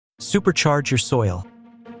Supercharge your soil.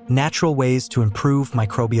 Natural ways to improve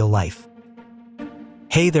microbial life.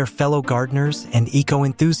 Hey there, fellow gardeners and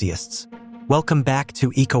eco-enthusiasts. Welcome back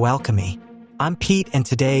to EcoAlchemy. I'm Pete, and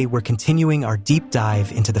today we're continuing our deep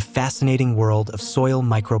dive into the fascinating world of soil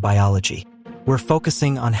microbiology. We're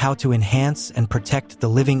focusing on how to enhance and protect the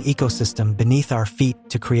living ecosystem beneath our feet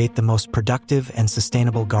to create the most productive and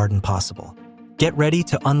sustainable garden possible. Get ready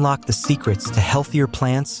to unlock the secrets to healthier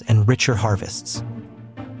plants and richer harvests.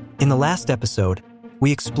 In the last episode,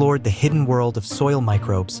 we explored the hidden world of soil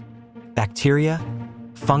microbes, bacteria,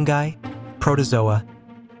 fungi, protozoa,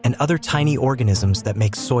 and other tiny organisms that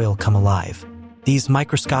make soil come alive. These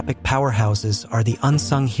microscopic powerhouses are the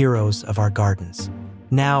unsung heroes of our gardens.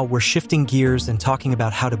 Now, we're shifting gears and talking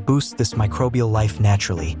about how to boost this microbial life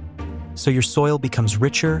naturally, so your soil becomes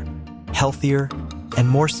richer, healthier, and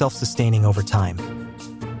more self-sustaining over time.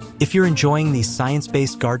 If you're enjoying these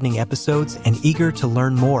science-based gardening episodes and eager to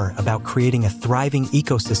learn more about creating a thriving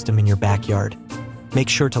ecosystem in your backyard, make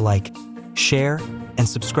sure to like, share, and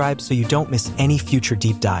subscribe so you don't miss any future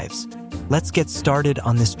deep dives. Let's get started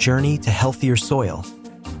on this journey to healthier soil.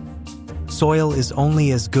 Soil is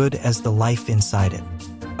only as good as the life inside it.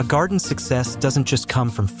 A garden's success doesn't just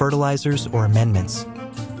come from fertilizers or amendments.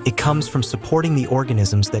 It comes from supporting the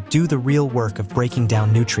organisms that do the real work of breaking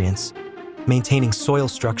down nutrients, maintaining soil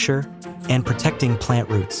structure, and protecting plant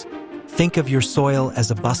roots. Think of your soil as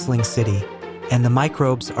a bustling city, and the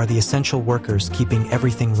microbes are the essential workers keeping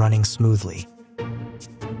everything running smoothly.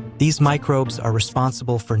 These microbes are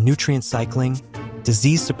responsible for nutrient cycling,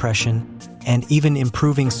 disease suppression, and even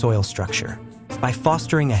improving soil structure. By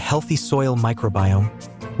fostering a healthy soil microbiome,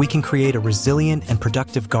 we can create a resilient and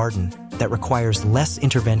productive garden that requires less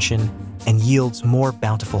intervention and yields more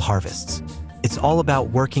bountiful harvests. It's all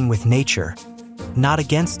about working with nature, not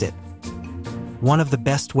against it. One of the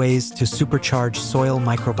best ways to supercharge soil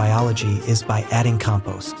microbiology is by adding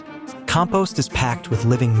compost. Compost is packed with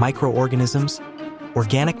living microorganisms,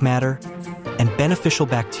 organic matter, and beneficial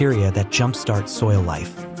bacteria that jumpstart soil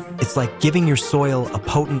life. It's like giving your soil a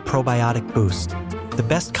potent probiotic boost. The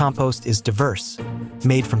best compost is diverse,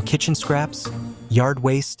 made from kitchen scraps, yard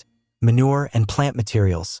waste, manure, and plant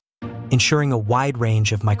materials, ensuring a wide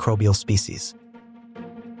range of microbial species.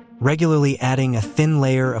 Regularly adding a thin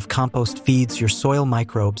layer of compost feeds your soil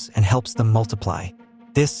microbes and helps them multiply.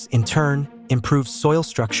 This, in turn, improves soil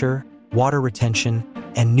structure, water retention,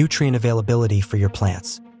 and nutrient availability for your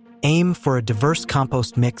plants. Aim for a diverse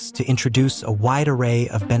compost mix to introduce a wide array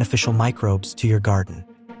of beneficial microbes to your garden.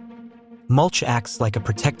 Mulch acts like a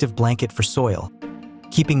protective blanket for soil,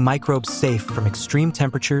 keeping microbes safe from extreme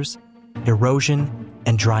temperatures, erosion,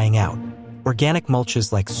 and drying out. Organic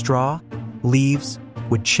mulches like straw, leaves,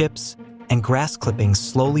 wood chips, and grass clippings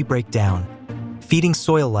slowly break down, feeding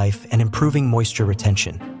soil life and improving moisture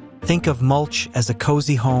retention. Think of mulch as a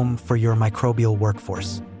cozy home for your microbial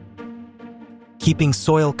workforce. Keeping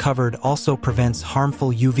soil covered also prevents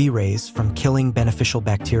harmful UV rays from killing beneficial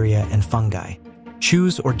bacteria and fungi.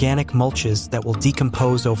 Choose organic mulches that will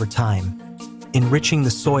decompose over time, enriching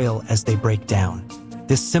the soil as they break down.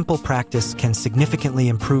 This simple practice can significantly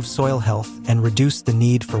improve soil health and reduce the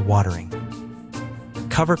need for watering.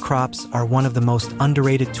 Cover crops are one of the most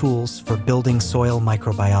underrated tools for building soil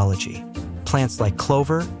microbiology. Plants like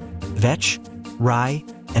clover, vetch, rye,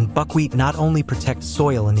 and buckwheat not only protect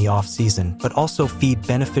soil in the off-season, but also feed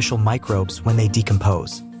beneficial microbes when they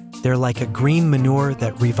decompose. They're like a green manure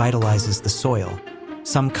that revitalizes the soil.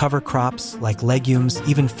 Some cover crops, like legumes,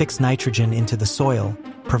 even fix nitrogen into the soil,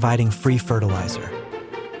 providing free fertilizer.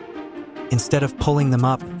 Instead of pulling them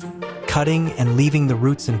up, cutting and leaving the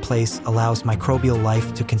roots in place allows microbial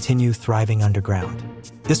life to continue thriving underground.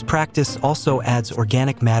 This practice also adds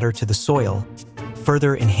organic matter to the soil,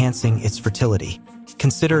 further enhancing its fertility.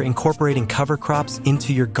 Consider incorporating cover crops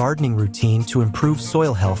into your gardening routine to improve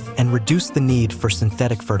soil health and reduce the need for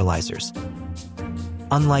synthetic fertilizers.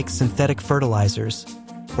 Unlike synthetic fertilizers,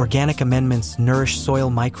 organic amendments nourish soil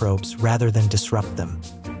microbes rather than disrupt them.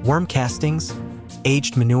 Worm castings,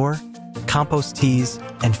 aged manure, compost teas,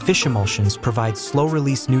 and fish emulsions provide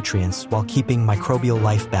slow-release nutrients while keeping microbial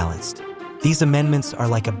life balanced. These amendments are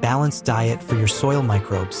like a balanced diet for your soil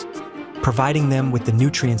microbes, providing them with the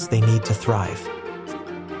nutrients they need to thrive.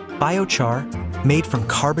 Biochar, made from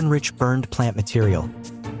carbon-rich burned plant material,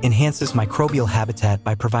 enhances microbial habitat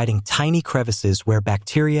by providing tiny crevices where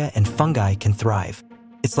bacteria and fungi can thrive.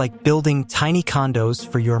 It's like building tiny condos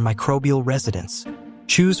for your microbial residence.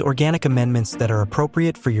 Choose organic amendments that are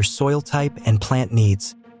appropriate for your soil type and plant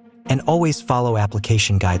needs, and always follow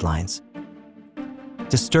application guidelines.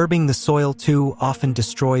 Disturbing the soil too often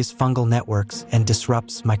destroys fungal networks and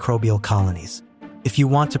disrupts microbial colonies. If you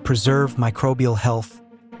want to preserve microbial health,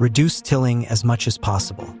 reduce tilling as much as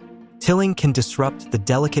possible. Tilling can disrupt the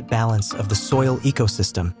delicate balance of the soil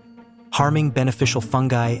ecosystem, harming beneficial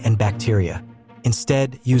fungi and bacteria.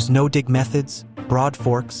 Instead, use no-dig methods, broad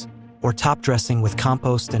forks, or top dressing with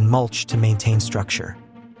compost and mulch to maintain structure.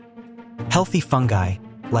 Healthy fungi,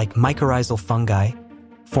 like mycorrhizal fungi,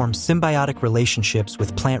 form symbiotic relationships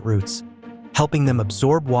with plant roots, helping them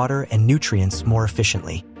absorb water and nutrients more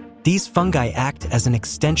efficiently. These fungi act as an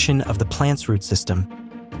extension of the plant's root system,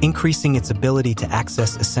 increasing its ability to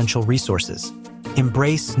access essential resources.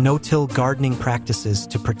 Embrace no-till gardening practices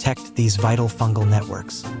to protect these vital fungal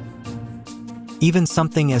networks. Even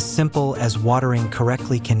something as simple as watering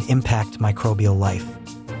correctly can impact microbial life.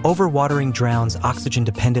 Overwatering drowns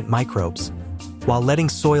oxygen-dependent microbes, while letting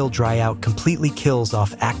soil dry out completely kills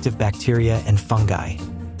off active bacteria and fungi.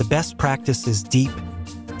 The best practice is deep,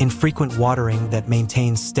 infrequent watering that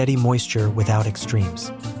maintains steady moisture without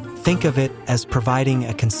extremes. Think of it as providing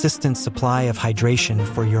a consistent supply of hydration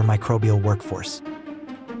for your microbial workforce.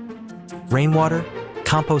 Rainwater,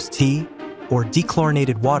 compost tea, or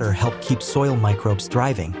dechlorinated water help keep soil microbes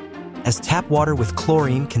thriving, as tap water with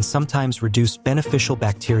chlorine can sometimes reduce beneficial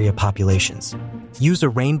bacteria populations. Use a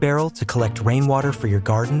rain barrel to collect rainwater for your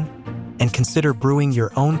garden, and consider brewing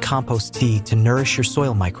your own compost tea to nourish your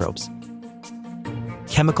soil microbes.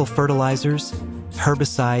 Chemical fertilizers,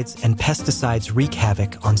 herbicides, and pesticides wreak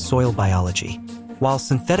havoc on soil biology. While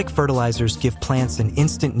synthetic fertilizers give plants an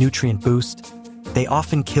instant nutrient boost, they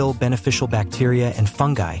often kill beneficial bacteria and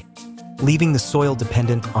fungi, leaving the soil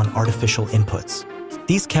dependent on artificial inputs.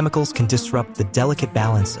 These chemicals can disrupt the delicate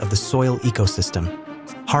balance of the soil ecosystem,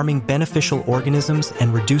 harming beneficial organisms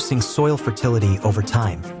and reducing soil fertility over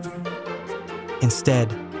time.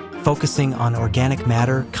 Instead, focusing on organic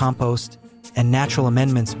matter, compost, and natural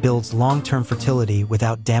amendments builds long-term fertility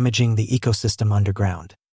without damaging the ecosystem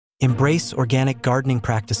underground. Embrace organic gardening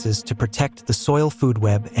practices to protect the soil food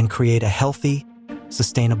web and create a healthy,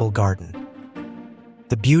 sustainable garden.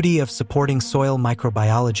 The beauty of supporting soil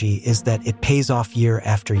microbiology is that it pays off year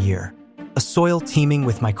after year. A soil teeming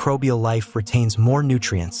with microbial life retains more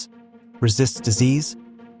nutrients, resists disease,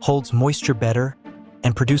 holds moisture better,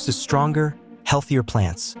 and produces stronger, healthier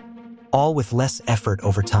plants, all with less effort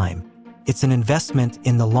over time. It's an investment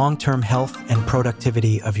in the long-term health and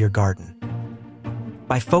productivity of your garden.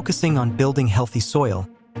 By focusing on building healthy soil,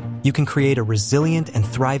 you can create a resilient and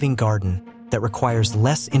thriving garden that requires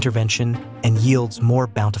less intervention and yields more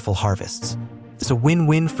bountiful harvests. It's a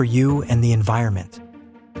win-win for you and the environment.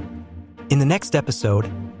 In the next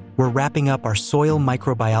episode, we're wrapping up our soil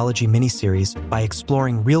microbiology mini-series by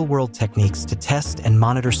exploring real-world techniques to test and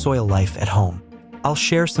monitor soil life at home. I'll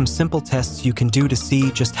share some simple tests you can do to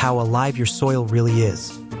see just how alive your soil really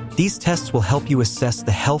is. These tests will help you assess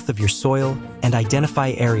the health of your soil and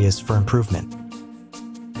identify areas for improvement.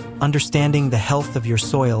 Understanding the health of your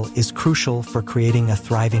soil is crucial for creating a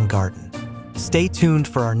thriving garden. Stay tuned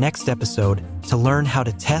for our next episode to learn how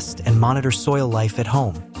to test and monitor soil life at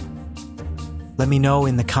home. Let me know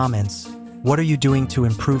in the comments, what are you doing to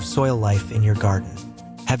improve soil life in your garden?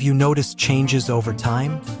 Have you noticed changes over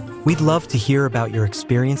time? We'd love to hear about your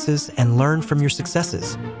experiences and learn from your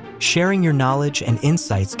successes. Sharing your knowledge and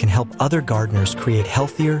insights can help other gardeners create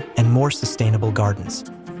healthier and more sustainable gardens.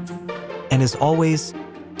 And as always,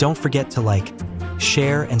 don't forget to like,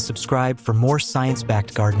 share, and subscribe for more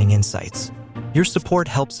science-backed gardening insights. Your support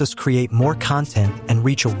helps us create more content and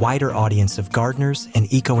reach a wider audience of gardeners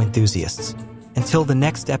and eco-enthusiasts. Until the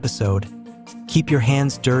next episode, keep your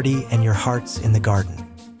hands dirty and your hearts in the garden.